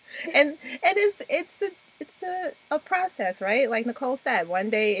 and it's a process, right? Like Nicole said, one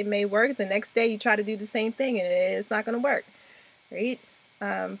day it may work, the next day you try to do the same thing and it's not going to work, right?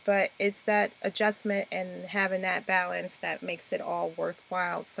 But it's that adjustment and having that balance that makes it all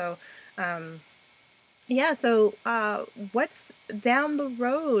worthwhile. So, what's down the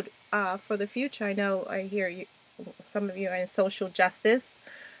road for the future? I know I hear some of you are in social justice,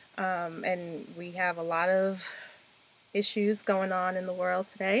 and we have a lot of issues going on in the world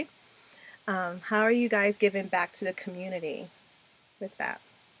today. How are you guys giving back to the community with that?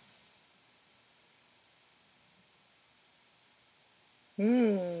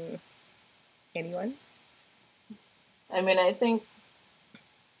 Anyone? I mean, I think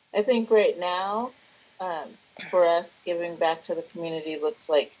right now, for us, giving back to the community looks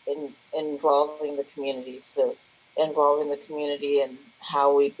like involving the community. So involving the community and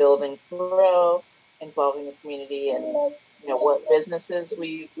how we build and grow, involving the community and what businesses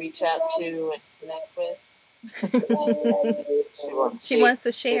we reach out to and connect with. She wants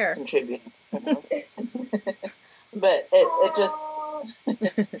to share. Contribute. But it just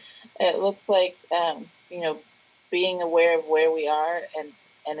it looks like being aware of where we are and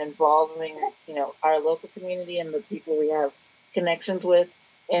involving our local community and the people we have connections with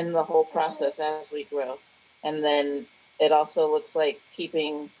in the whole process as we grow. And then it also looks like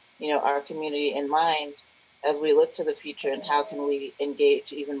keeping our community in mind as we look to the future, and how can we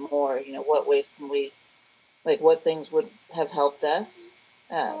engage even more. What ways can we, what things would have helped us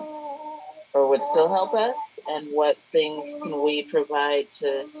or would still help us, and what things can we provide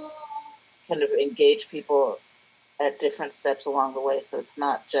to kind of engage people at different steps along the way. So it's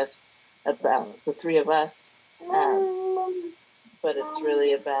not just about the three of us, but it's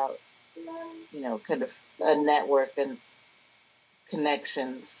really about, kind of a network and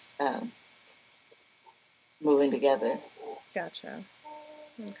connections moving together. Gotcha.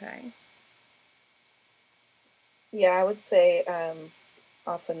 Okay. Yeah, I would say,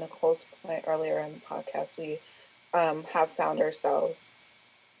 off of Nicole's point earlier in the podcast, we have found ourselves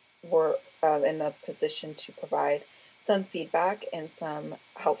in the position to provide some feedback and some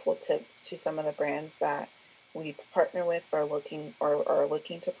helpful tips to some of the brands that we partner with or looking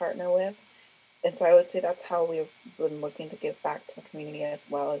to partner with. And so I would say that's how we've been looking to give back to the community as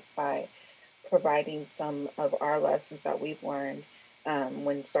well, as by providing some of our lessons that we've learned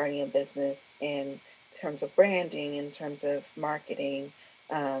when starting a business in terms of branding, in terms of marketing,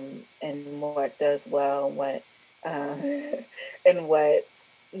 and what does well, uh, and what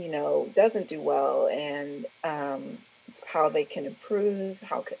doesn't do well, and how they can improve,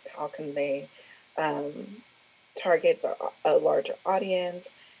 how can they um, target a larger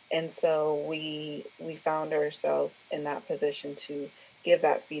audience. And so we found ourselves in that position to give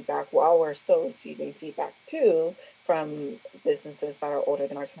that feedback while we're still receiving feedback too from businesses that are older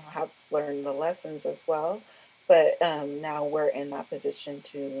than ours and have learned the lessons as well. But now we're in that position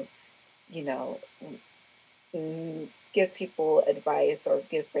to, you know, give people advice or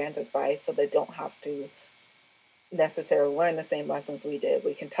give brands advice so they don't have to necessarily learn the same lessons we did.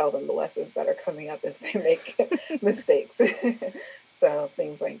 We can tell them the lessons that are coming up if they make mistakes. So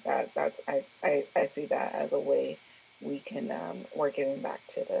things like that. I see that as a way we can we're giving back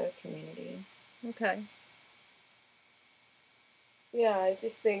to the community. Okay. Yeah, I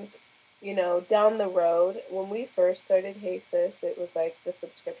just think, down the road, when we first started Hey Sis, it was like the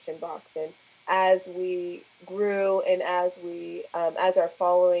subscription box. And as we grew and as our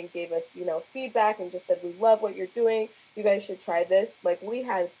following gave us, feedback and just said, we love what you're doing, you guys should try this. Like, we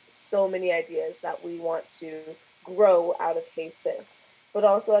had so many ideas that we want to grow out of Hey Sis. But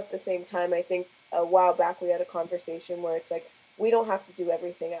also at the same time, I think a while back we had a conversation where it's like, we don't have to do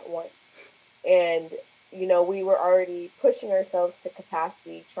everything at once. And we were already pushing ourselves to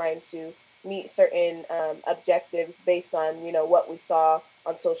capacity, trying to meet certain objectives based on, what we saw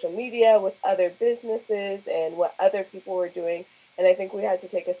on social media with other businesses and what other people were doing. And I think we had to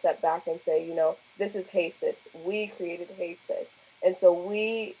take a step back and say, this is Hey Sis. We created Hey Sis. And so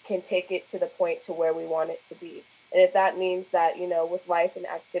we can take it to the point to where we want it to be. And if that means that, with life and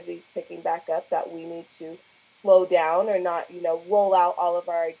activities picking back up, that we need to slow down or not, roll out all of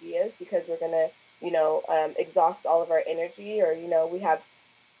our ideas because we're going to, exhaust all of our energy, or, we have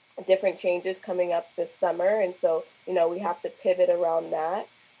different changes coming up this summer. And so, we have to pivot around that.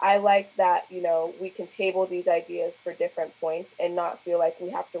 I like that, we can table these ideas for different points and not feel like we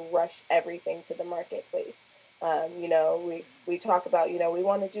have to rush everything to the marketplace. We talk about, we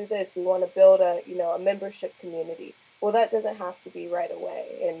want to do this, we want to build a membership community. Well, that doesn't have to be right away.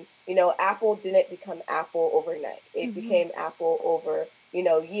 And, Apple didn't become Apple overnight. It became Apple over,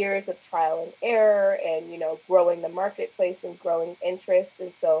 years of trial and error and, growing the marketplace and growing interest.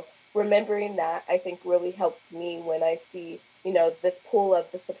 And so remembering that, I think, really helps me when I see, this pull of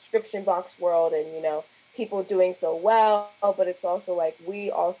the subscription box world and, people doing so well. But it's also like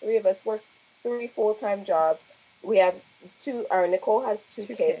all three of us work 3 full-time jobs. We have Nicole has two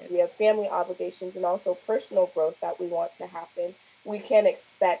kids. We have family obligations and also personal growth that we want to happen. We can't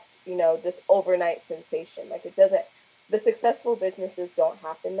expect, this overnight sensation. Like, it doesn't, the successful businesses don't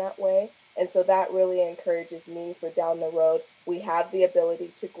happen that way. And so that really encourages me for down the road. We have the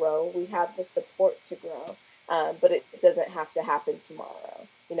ability to grow. We have the support to grow. But it doesn't have to happen tomorrow.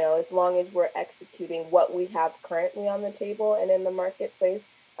 As long as we're executing what we have currently on the table and in the marketplace,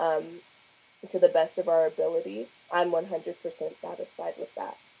 to the best of our ability, I'm 100% satisfied with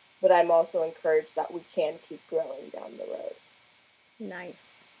that. But I'm also encouraged that we can keep growing down the road. Nice.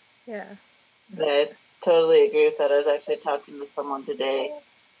 Yeah. I totally agree with that. I was actually talking to someone today,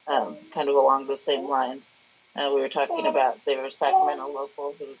 kind of along the same lines. We were talking about, they were Sacramento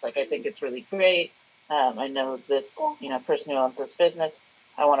locals. It was like, I think it's really great. I know this, person who owns this business.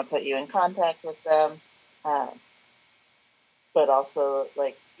 I want to put you in contact with them. But also,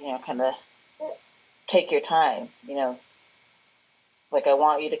 like, kind of take your time, like, I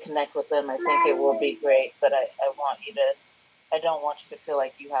want you to connect with them. I think it will be great, but I don't want you to feel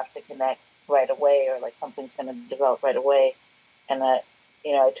like you have to connect right away or like something's going to develop right away. And that,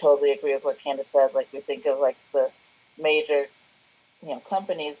 I totally agree with what Candace said. Like, we think of like the major,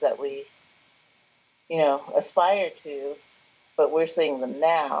 companies that we, aspire to, but we're seeing them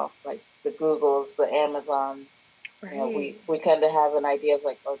now, like the Googles, the Amazon. Right. We kind of have an idea of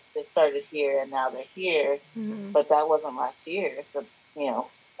like, oh, they started here and now they're here, but that wasn't last year.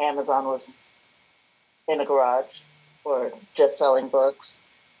 Amazon was in a garage or just selling books.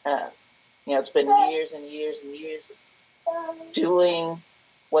 It's been years and years and years doing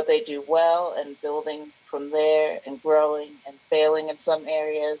what they do well and building from there and growing and failing in some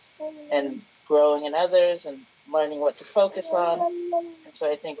areas and growing in others and learning what to focus on. And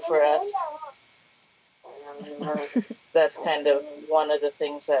so I think for us, that's kind of one of the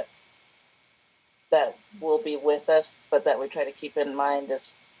things that will be with us, but that we try to keep in mind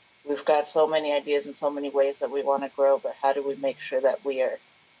is we've got so many ideas and so many ways that we want to grow, but how do we make sure that we are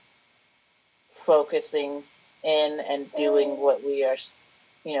focusing in and doing what we are,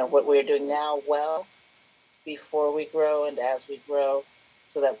 what we're doing now well before we grow and as we grow,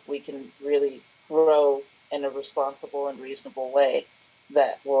 so that we can really grow in a responsible and reasonable way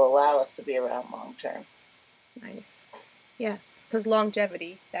that will allow us to be around long term. Nice. Yes, because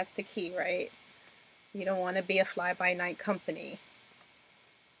longevity, that's the key, right? You don't want to be a fly-by-night company.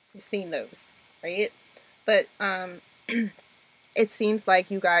 You've seen those, right? But it seems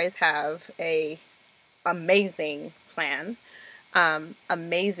like you guys have a amazing plan,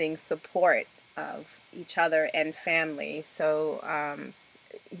 amazing support of each other and family. So,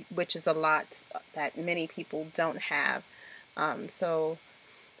 which is a lot that many people don't have. So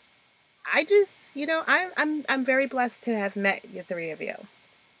I just, I'm very blessed to have met the three of you.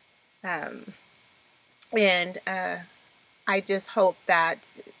 And I just hope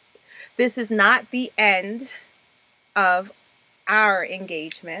that this is not the end of our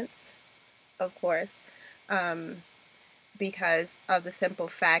engagements, of course, because of the simple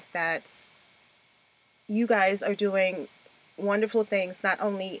fact that you guys are doing wonderful things, not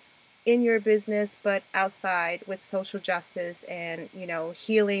only in your business, but outside with social justice and,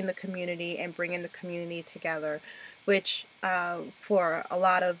 healing the community and bringing the community together, which for a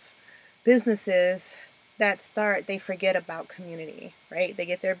lot of businesses that start, they forget about community, right? They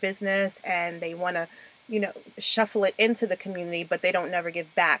get their business and they want to, shuffle it into the community, but they don't never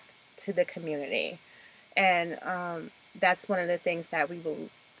give back to the community. And that's one of the things that we will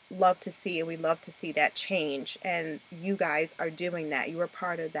love to see, and we love to see that change. And you guys are doing that. You are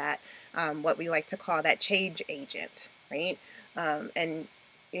part of that, what we like to call that change agent, right? And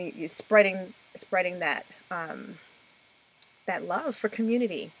you're spreading that that love for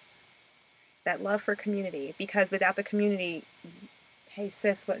community. That love for community, because without the community, hey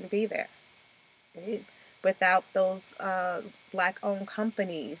sis wouldn't be there. Right? Without those Black-owned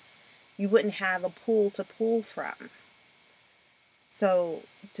companies, you wouldn't have a pool to pull from. So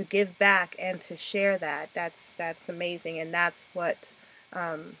to give back and to share that's amazing, and that's what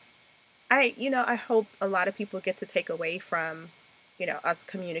I hope a lot of people get to take away from us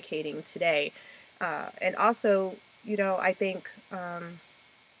communicating today, and also I think.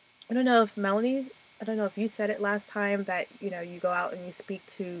 I don't know if Melanie, I don't know if you said it last time that, you go out and you speak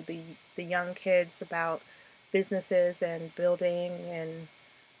to the young kids about businesses and building, and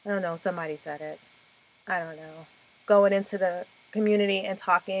I don't know, somebody said it. I don't know. Going into the community and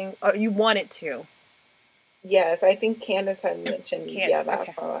talking, or you wanted to. Yes, I think Candace had mentioned, that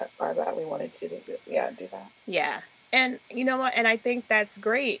okay. part that we wanted to do that. Yeah. And you know what? And I think that's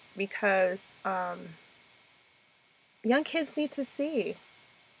great because young kids need to see,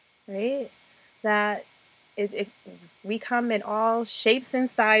 right? That we come in all shapes and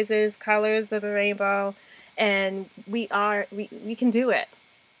sizes, colors of the rainbow, and we can do it.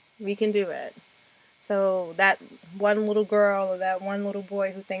 We can do it. So that one little girl or that one little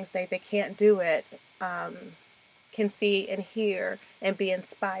boy who thinks they can't do it can see and hear and be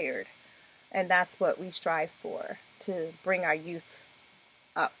inspired. And that's what we strive for, to bring our youth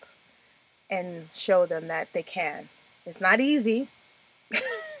up and show them that they can. It's not easy.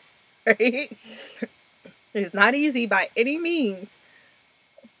 Right? It's not easy by any means,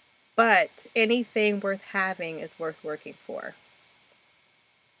 but anything worth having is worth working for.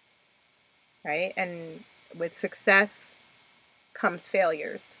 Right? And with success comes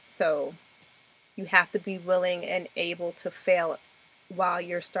failures. So you have to be willing and able to fail while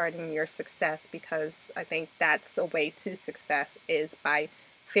you're starting your success, because I think that's a way to success, is by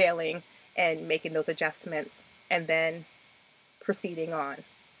failing and making those adjustments and then proceeding on,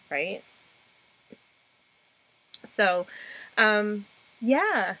 right? So,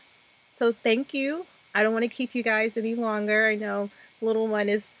 yeah. So thank you. I don't want to keep you guys any longer. I know little one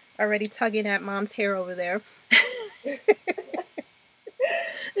is already tugging at mom's hair over there.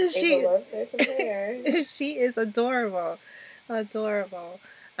 She loves her some hair. She is adorable. Adorable.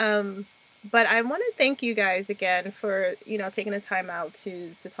 But I want to thank you guys again for, taking the time out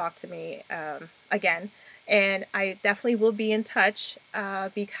to talk to me again. And I definitely will be in touch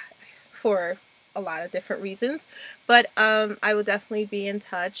for a lot of different reasons. But I will definitely be in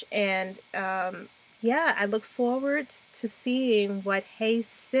touch. And I look forward to seeing what Hey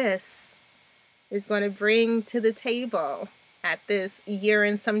Sis is going to bring to the table at this year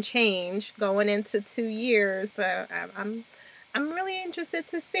and some change, going into 2 years. I'm really interested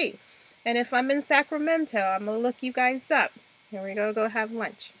to see. And if I'm in Sacramento, I'm going to look you guys up. Here we go have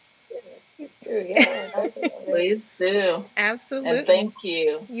lunch. Please do, yeah. Please do. Absolutely. And thank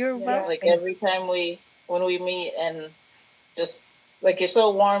you. You're welcome. Like every time when we meet, and just like you're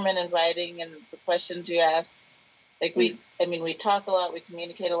so warm and inviting, and the questions you ask Like we talk a lot, we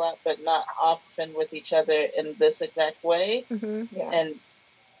communicate a lot, but not often with each other in this exact way. Mm-hmm. Yeah. And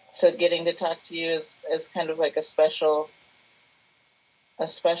so getting to talk to you is kind of like a special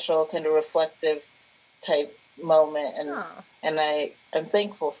kind of reflective type moment. And I'm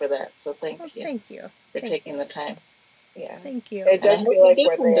thankful for that. So thank you for taking the time. Yeah. Thank you. It does feel like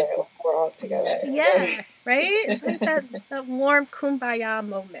we're all together. Yeah, right? Like that warm kumbaya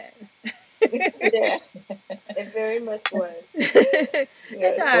moment. Yeah. It very much was. It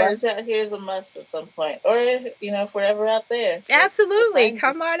does. Lunch out here is a must at some point. Or, if we're ever out there. Absolutely.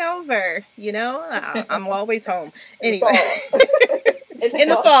 Come on over. I'm always home. Anyway. In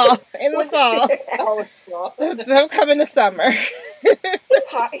the fall. Don't come in the summer. It's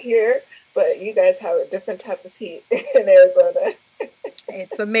hot here, but you guys have a different type of heat in Arizona.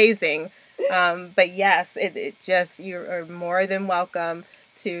 It's amazing. But yes, it just, you are more than welcome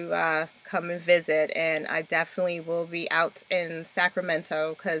to come and visit. And I definitely will be out in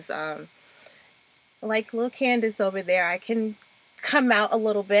Sacramento because, like little Candace over there, I can come out a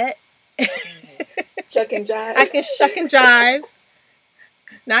little bit. Shuck and jive. I can shuck and jive.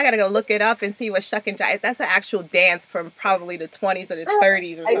 Now I gotta go look it up and see what shuck and jive is. That's an actual dance from probably the 20s or the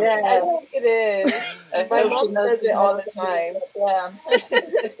 30s or something. I think it is. My mom does it all the time. Yeah.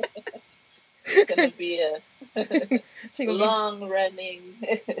 It's going to be a long-running...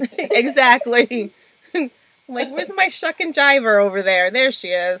 Exactly. Like, where's my shuck and jiver over there? There she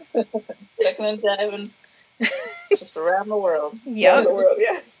is. Shucking and jiving just around the world. Yeah. Around the world,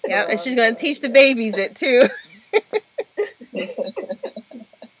 yeah. Yeah, and she's going to teach the babies it, too.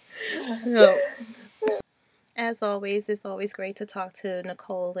 So, as always, it's always great to talk to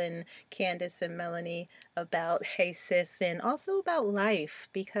Nicole and Candace and Melanie about Hey Sis and also about life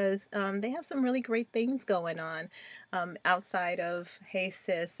because they have some really great things going on outside of Hey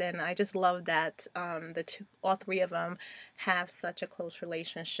Sis, and I just love that all three of them have such a close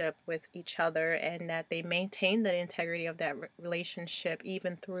relationship with each other and that they maintain the integrity of that relationship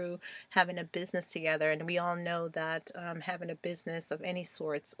even through having a business together. And we all know that having a business of any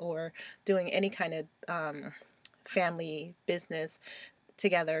sorts or doing any kind of family business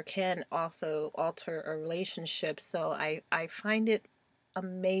together can also alter a relationship. So I find it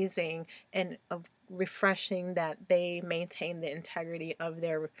amazing and refreshing that they maintain the integrity of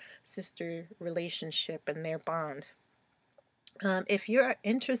their sister relationship and their bond. If you're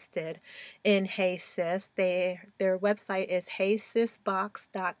interested in Hey Sis, their website is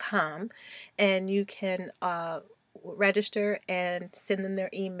heysisbox.com, and you can register and send them their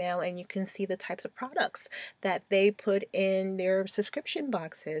email, and you can see the types of products that they put in their subscription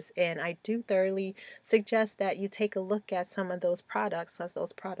boxes. And I do thoroughly suggest that you take a look at some of those products, as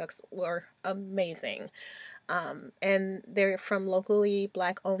those products were amazing. And they're from locally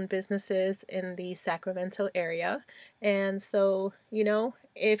Black-owned businesses in the Sacramento area. And so,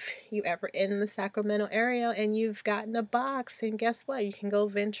 if you ever in the Sacramento area and you've gotten a box, and guess what? You can go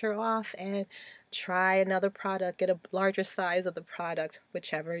venture off and try another product, get a larger size of the product,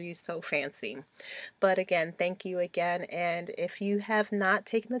 whichever you so fancy. But again, thank you again. And if you have not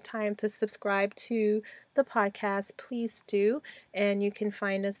taken the time to subscribe to the podcast, please do. And you can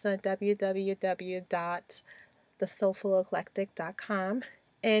find us on www.thesoulfuleclectic.com.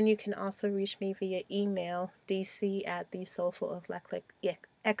 And you can also reach me via email,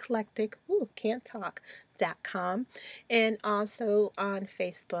 dc@thesoulfuleclectic.com. And also on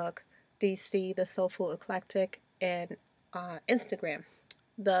Facebook, DC The Soulful Eclectic, and Instagram,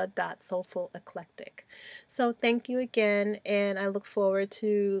 the .soulful eclectic. So thank you again, and I look forward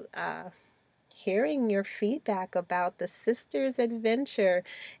to hearing your feedback about the sisters' adventure.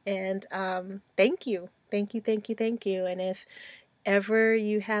 And thank you. And if ever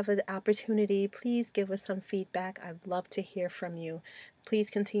you have an opportunity, please give us some feedback. I'd love to hear from you. Please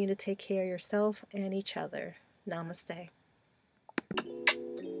continue to take care of yourself and each other. Namaste.